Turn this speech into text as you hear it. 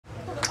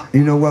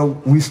You know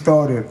what? We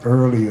started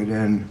earlier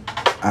than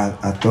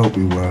I thought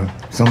we were.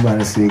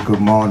 Somebody said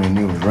good morning,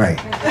 it was right.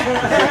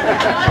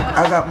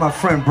 I got my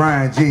friend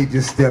Brian G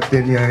just stepped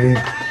in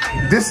here.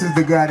 This is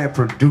the guy that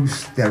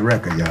produced that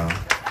record, y'all.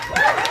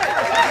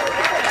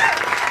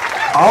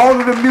 All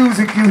of the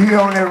music you hear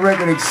on that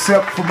record,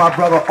 except for my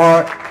brother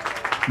Art,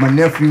 my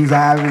nephews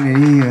Ivan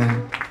and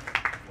Ian,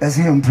 that's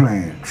him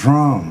playing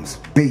drums,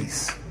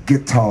 bass,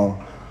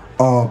 guitar,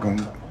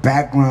 organ,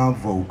 background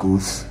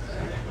vocals.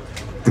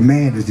 The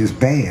man is just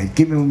bad.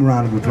 Give him a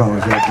round of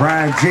applause. Yeah,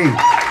 Brian G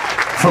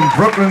from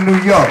Brooklyn, New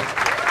York.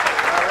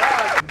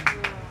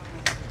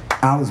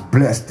 I was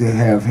blessed to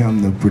have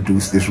him to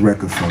produce this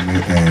record for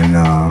me,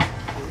 and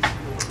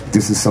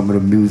this is some of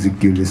the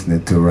music you're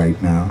listening to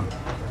right now.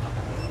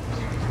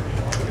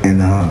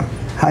 And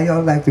how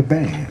y'all like the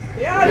band?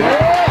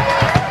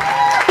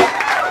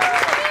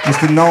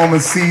 Mr. Norman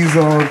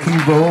Caesar on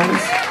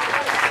keyboards,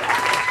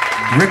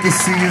 Ricky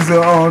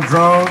Caesar on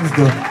drums,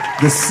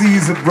 the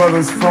Caesar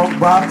Brothers Funk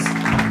Box.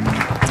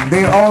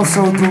 They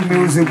also do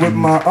music with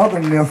my other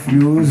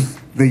nephews,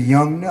 the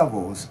Young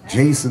Nevilles,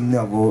 Jason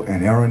Neville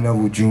and Aaron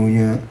Neville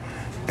Jr.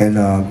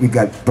 And we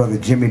got brother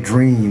Jimmie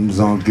Dreams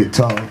on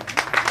guitar.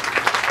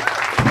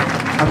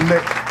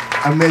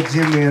 I met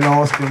Jimmie in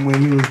Austin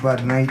when he was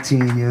about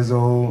 19 years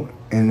old,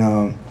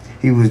 and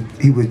he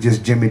was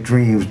just Jimmie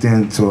Dreams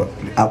then, so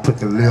I put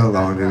the Lil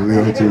on it,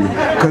 Lil too.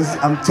 Cause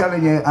I'm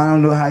telling you, I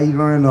don't know how he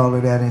learned all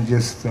of that in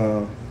just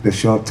the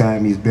short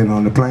time he's been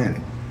on the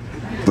planet.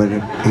 But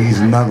he's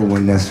another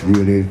one that's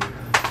really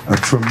a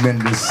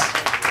tremendous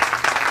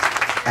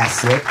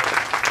asset.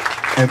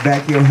 And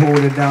back here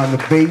holding down the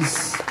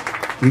bass,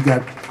 we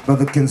got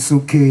brother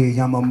Kensuke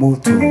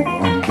Yamamoto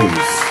on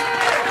bass.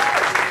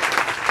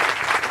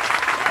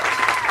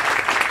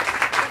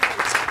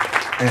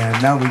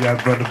 And now we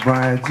got brother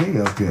Brian G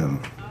up here.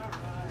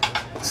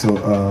 So,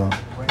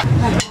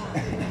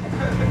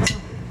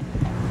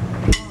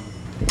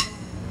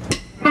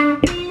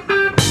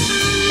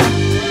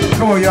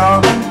 come on,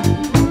 y'all.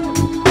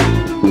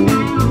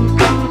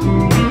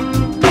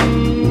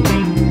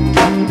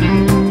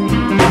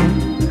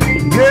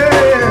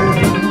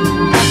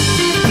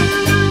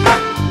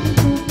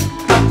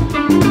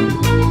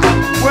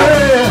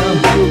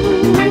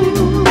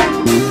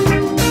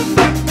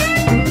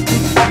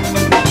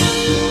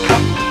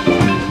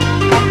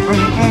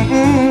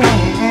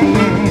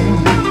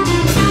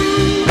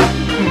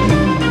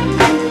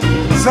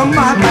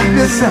 Somebody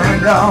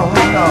listen, y'all.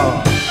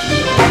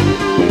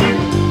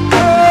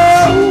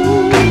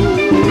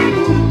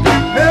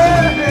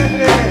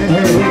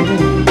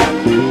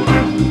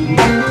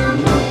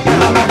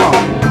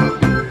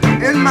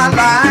 In my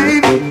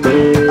life,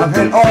 I've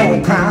had all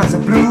kinds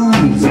of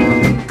blues,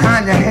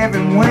 kind of heavy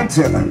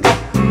winter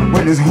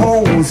when there's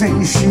holes in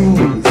your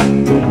shoes.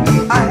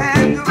 I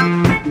had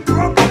the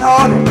broken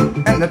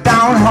hearted and the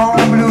down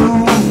home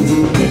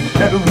blues,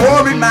 that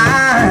worried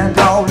mind,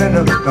 all in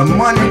the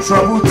money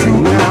trouble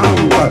too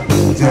now. But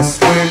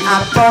just when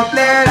I thought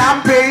that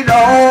I paid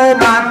all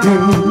my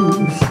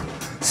dues,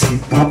 she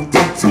popped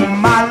into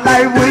my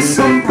life with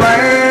some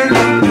brand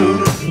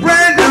new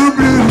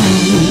blues.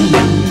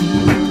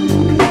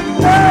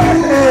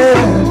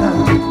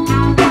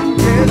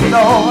 Yeah,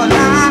 Lord,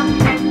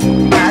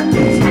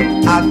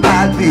 I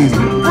got these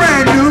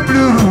brand new blues.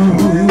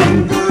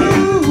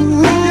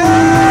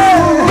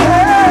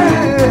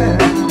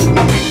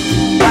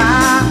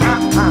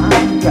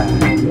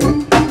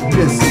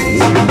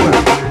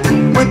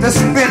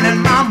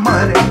 Spending my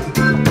money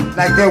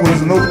like there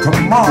was no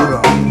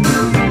tomorrow,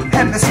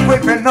 and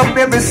scraping up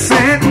every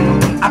cent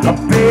like a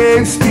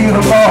big steel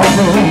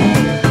borrow.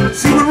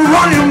 She was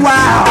running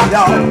wild,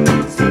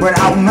 y'all,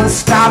 without no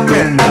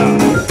stopping.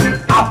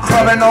 Out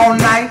clubbing all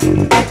night,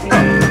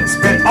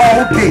 spent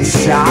all day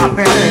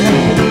shopping.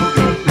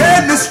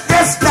 Then me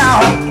stressed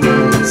out,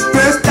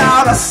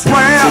 I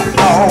swear,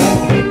 oh,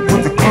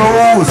 with the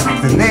clothes,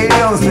 the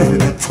nails,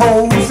 the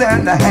toes,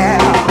 and the hair.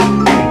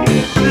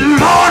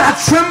 Lord, I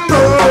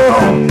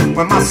tremble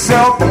when my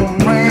cell phone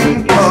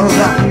rings, 'cause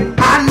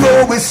I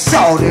know it's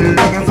shorty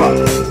looking for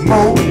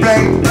more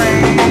bling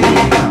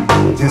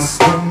bling.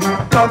 Just when I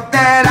thought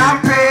that I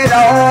paid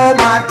all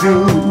my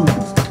dues,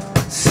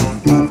 she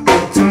moved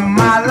into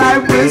my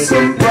life with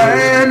some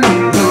brand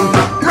new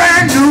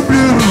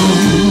blues.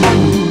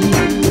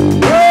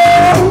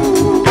 Oh,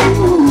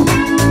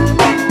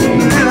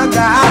 little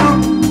girl,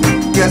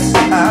 yes,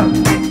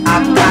 I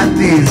got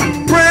these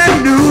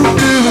brand new blues.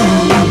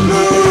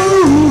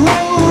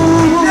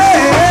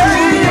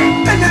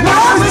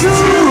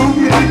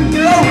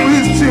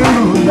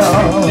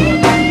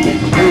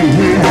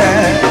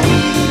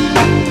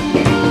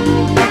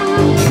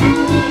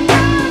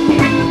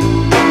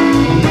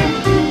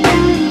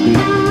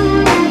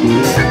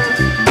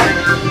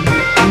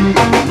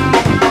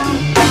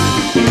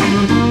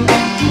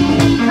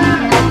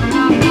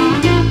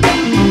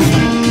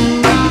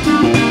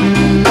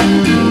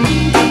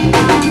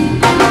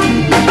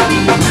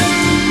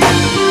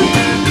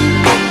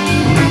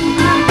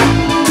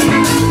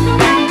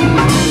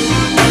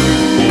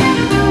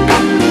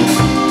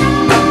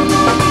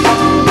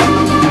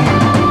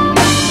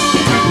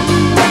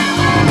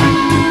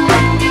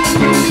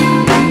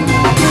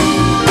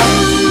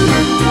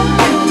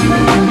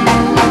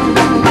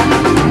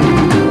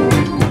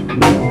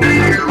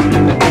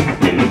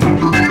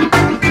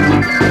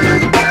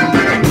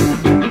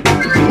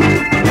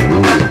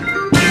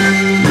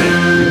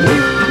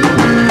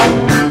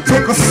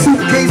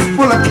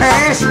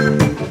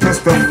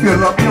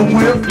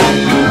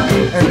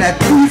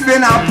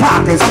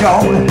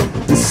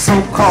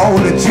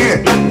 so-called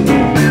legit.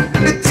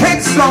 It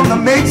takes some to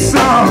make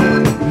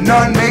some,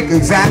 none make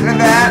exactly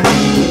that.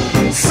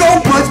 So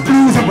much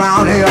blues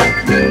around here,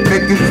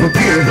 make you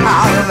forget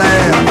how to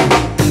laugh.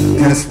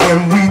 Just when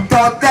we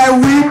thought that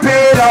we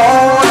paid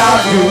all our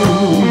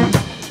dues,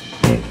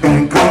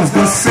 then comes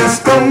the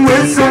system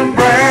with some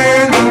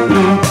brand new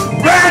blues.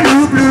 Brand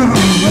new blues.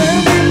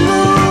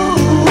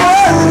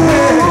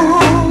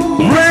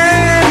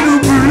 Brand new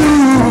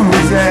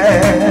blues,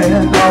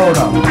 yeah. Hold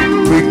on.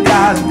 We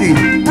got the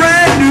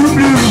brand new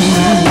blues.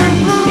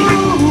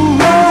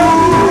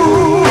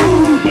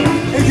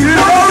 And you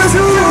know it's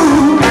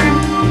true.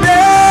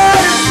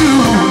 Yeah, it's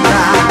true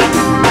now.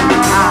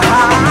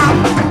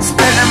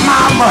 Spending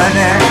my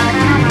money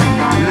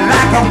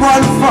like it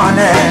wasn't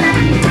funny.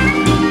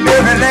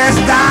 Every last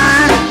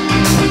dime.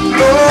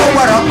 Oh,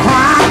 what a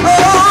crime.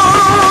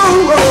 Oh,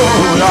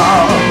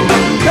 Lord.